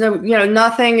baking. There's no,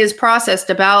 nothing is processed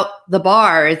about the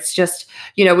bar. It's just,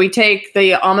 we take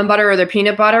the almond butter or the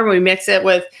peanut butter, we mix it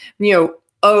with,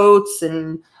 oats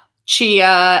and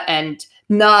chia and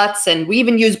nuts, and we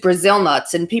even use Brazil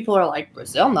nuts. And people are like,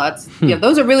 Brazil nuts? Aren't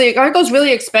those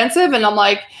really expensive? And I'm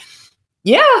like,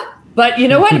 yeah, but you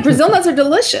know what? Brazil nuts are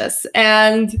delicious.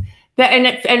 And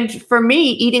for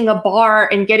me, eating a bar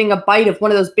and getting a bite of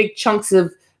one of those big chunks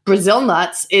of Brazil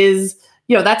nuts is,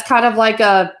 that's kind of like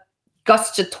a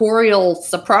gustatorial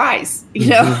surprise,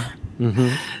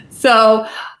 So,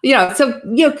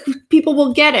 people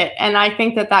will get it. And I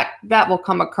think that will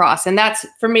come across. And that's,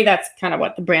 for me, that's kind of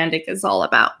what the branding is all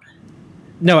about.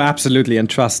 No, absolutely. And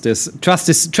trust is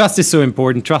so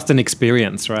important. Trust and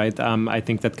experience, right? I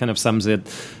think that kind of sums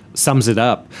it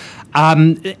up.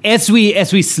 As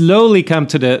we slowly come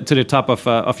to the top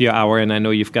of your hour, and I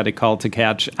know you've got a call to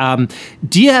catch,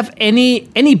 do you have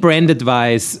any brand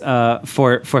advice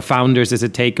for founders as a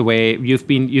takeaway?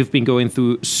 You've been going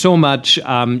through so much.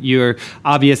 You're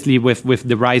obviously with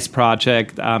the Rise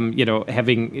Project,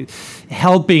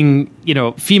 helping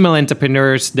female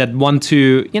entrepreneurs that want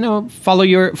to follow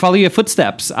your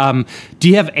footsteps. Do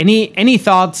you have any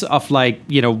thoughts of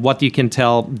what you can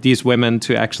tell these women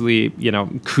to actually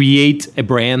create a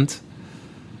brand?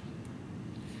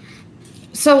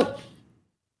 So,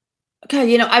 God,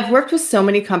 I've worked with so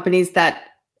many companies that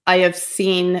I have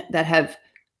seen that have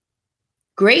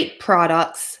great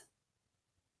products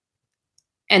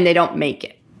and they don't make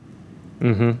it.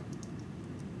 Mm-hmm.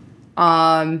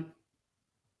 And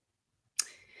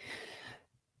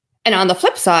on the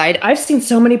flip side, I've seen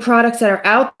so many products that are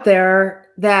out there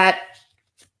that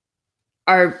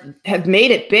have made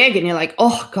it big, and you're like,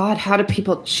 oh God, how do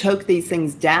people choke these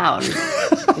things down?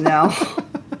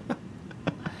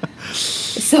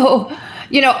 So,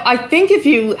 I think if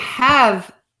you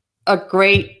have a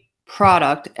great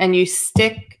product and you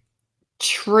stick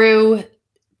true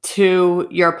to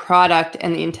your product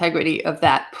and the integrity of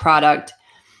that product,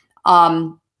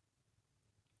 and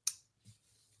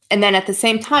then at the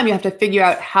same time, you have to figure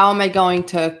out, how am I going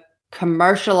to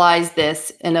commercialize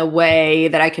this in a way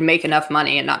that I can make enough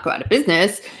money and not go out of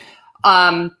business,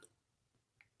 and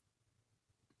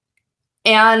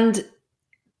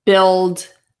build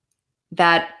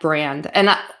that brand. And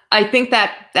I think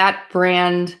that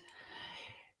brand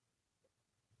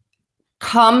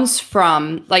comes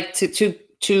from, like,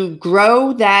 to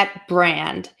grow that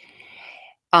brand.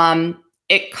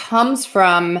 It comes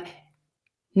from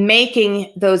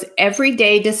making those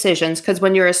everyday decisions, because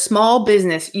when you're a small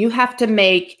business, you have to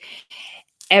make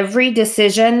every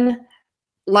decision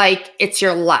like it's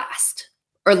your last,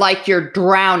 or like you're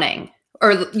drowning,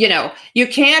 or you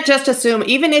can't just assume,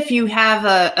 even if you have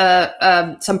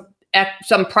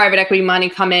some private equity money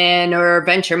come in, or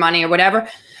venture money or whatever,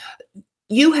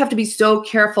 you have to be so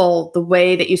careful the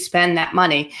way that you spend that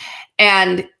money.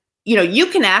 And you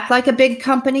can act like a big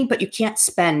company, but you can't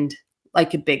spend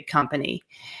like a big company.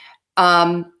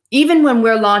 Even when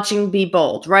we're launching Be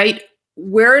Bold, right?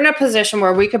 We're in a position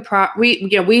where we could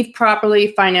we've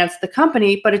properly financed the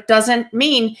company, but it doesn't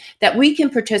mean that we can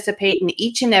participate in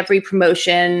each and every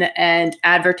promotion and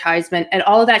advertisement and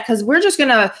all of that, because we're just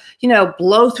gonna,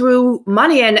 blow through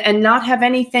money and not have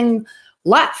anything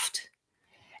left.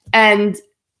 And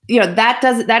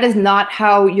that is not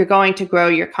how you're going to grow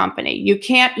your company. You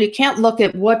can't look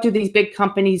at what do these big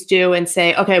companies do and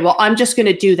say, okay, well, I'm just going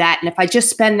to do that. And if I just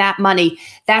spend that money,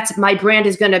 my brand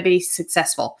is going to be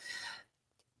successful,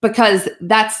 because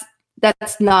that's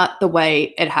that's not the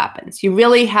way it happens. You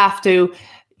really have to,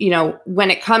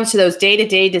 when it comes to those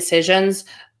day-to-day decisions,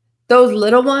 those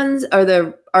little ones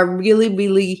are really,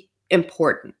 really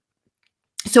important.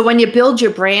 So when you build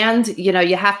your brand,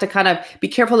 you have to kind of be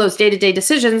careful of those day-to-day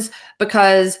decisions,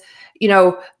 because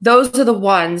those are the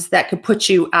ones that could put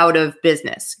you out of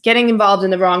business. Getting involved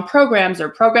in the wrong programs, or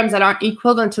programs that aren't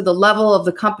equivalent to the level of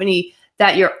the company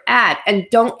that you're at. And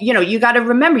you got to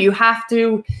remember, you have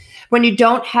to, when you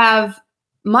don't have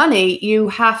money, you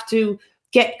have to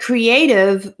get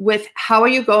creative with how are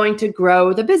you going to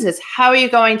grow the business? How are you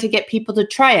going to get people to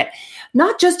try it?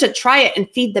 Not just to try it and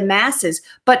feed the masses,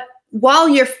 but while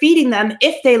you're feeding them,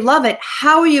 if they love it,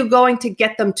 how are you going to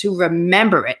get them to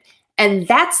remember it? And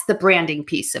that's the branding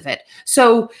piece of it.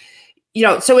 So,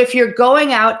 so if you're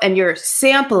going out and you're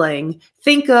sampling,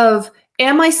 think of,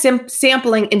 am I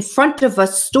sampling in front of a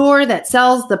store that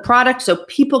sells the product so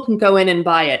people can go in and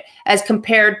buy it, as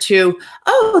compared to,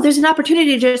 oh, there's an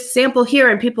opportunity to just sample here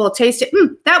and people will taste it.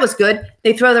 That was good.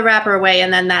 They throw the wrapper away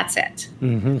and then that's it.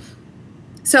 Mm-hmm.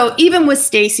 So even with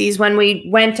Stacy's, when we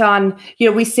went on,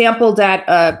 we sampled at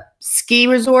a ski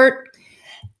resort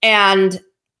and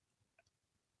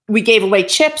we gave away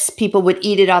chips. People would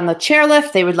eat it on the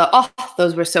chairlift. They would love, oh,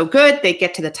 those were so good. They'd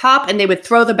get to the top and they would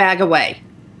throw the bag away.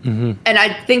 Mm-hmm. And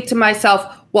I'd think to myself,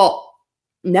 well,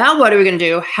 now what are we going to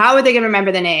do? How are they going to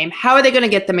remember the name? How are they going to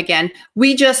get them again?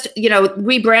 We just,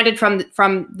 we branded from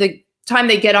the time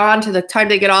they get on to the time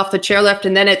they get off the chairlift,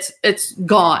 and then it's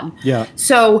gone. Yeah.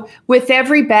 So with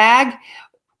every bag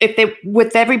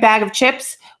of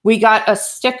chips, we got a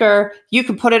sticker. You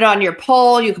could put it on your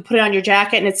pole, you could put it on your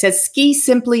jacket, and it says "Ski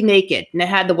Simply Naked," and it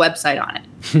had the website on it.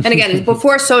 And again, it's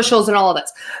before socials and all of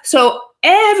this. So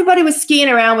everybody was skiing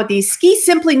around with these "Ski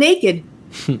Simply Naked"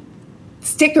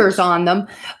 stickers on them.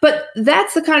 But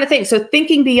that's the kind of thing. So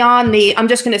thinking beyond I'm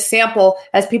just going to sample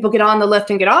as people get on the lift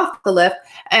and get off the lift.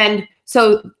 And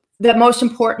so the most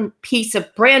important piece of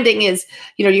branding is,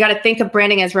 you got to think of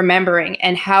branding as remembering,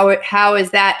 and how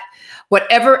is that,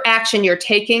 whatever action you're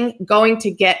taking, going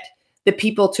to get the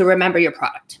people to remember your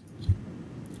product.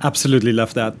 Absolutely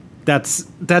love that. That's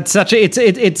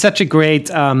such a great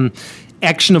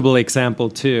actionable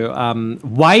example too.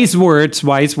 Wise words.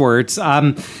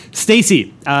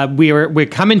 Stacy, we're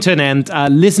coming to an end.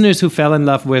 Listeners who fell in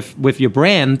love with your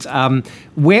brand,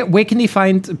 where can you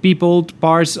find Be Bold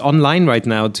Bars online right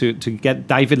now to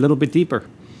dive a little bit deeper?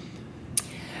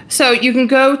 So you can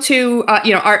go to,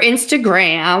 our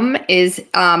Instagram is,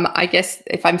 I guess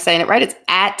if I'm saying it right, it's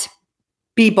at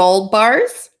Be Bold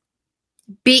Bars,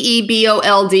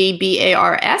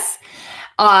 BEBOLDBARS.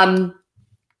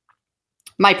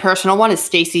 My personal one is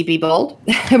Stacy Be Bold,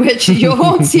 which you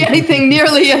won't see anything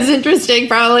nearly as interesting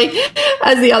probably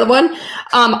as the other one.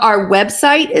 Our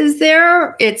website is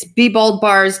there. It's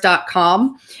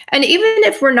beboldbars.com. And even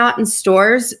if we're not in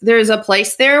stores, there's a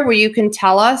place there where you can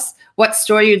tell us what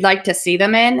store you'd like to see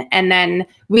them in. And then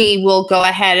we will go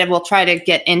ahead and we'll try to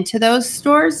get into those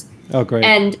stores. Oh, great.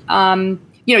 And,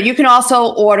 you can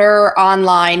also order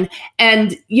online.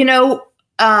 And, we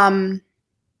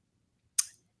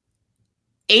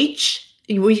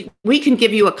can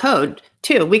give you a code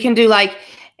too. We can do like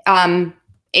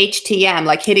HTM,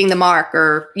 like hitting the mark,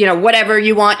 or whatever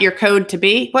you want your code to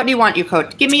be. What do you want your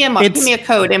code? Give me a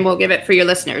code and we'll give it for your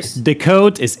listeners. The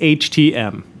code is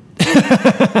HTM.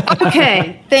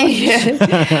 Okay, thank you.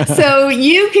 So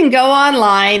you can go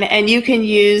online and you can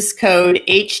use code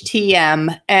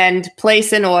HTM and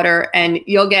place an order, and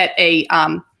you'll get a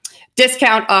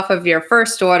discount off of your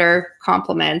first order,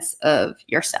 compliments of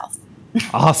yourself.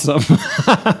 Awesome.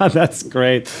 That's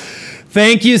great.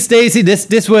 Thank you, Stacy.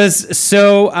 This was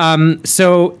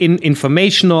so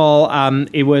informational.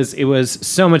 It was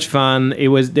so much fun.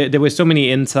 There were so many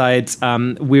insights.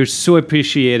 We're so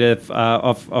appreciative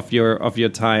of your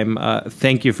time.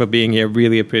 Thank you for being here.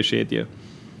 Really appreciate you.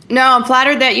 No, I'm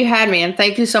flattered that you had me, and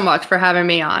thank you so much for having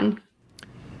me on.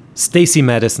 Stacy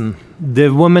Madison, the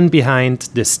woman behind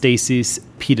the Stacy's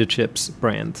Pita Chips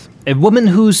brand. A woman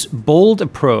whose bold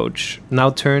approach now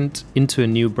turned into a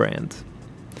new brand.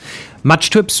 Much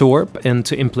to absorb and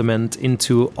to implement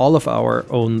into all of our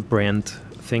own brand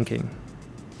thinking.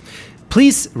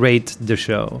 Please rate the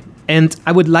show. And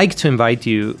I would like to invite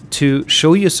you to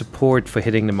show your support for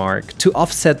Hitting the Mark, to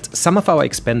offset some of our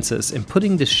expenses in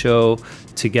putting the show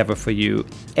together for you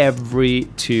every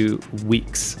 2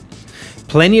 weeks.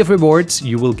 Plenty of rewards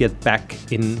you will get back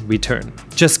in return.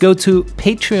 Just go to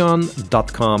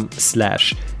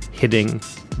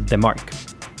patreon.com/hittingthemark.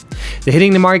 The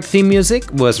Hitting the Mark theme music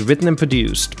was written and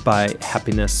produced by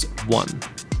Happiness One.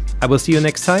 I will see you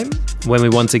next time when we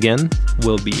once again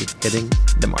will be hitting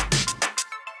the mark.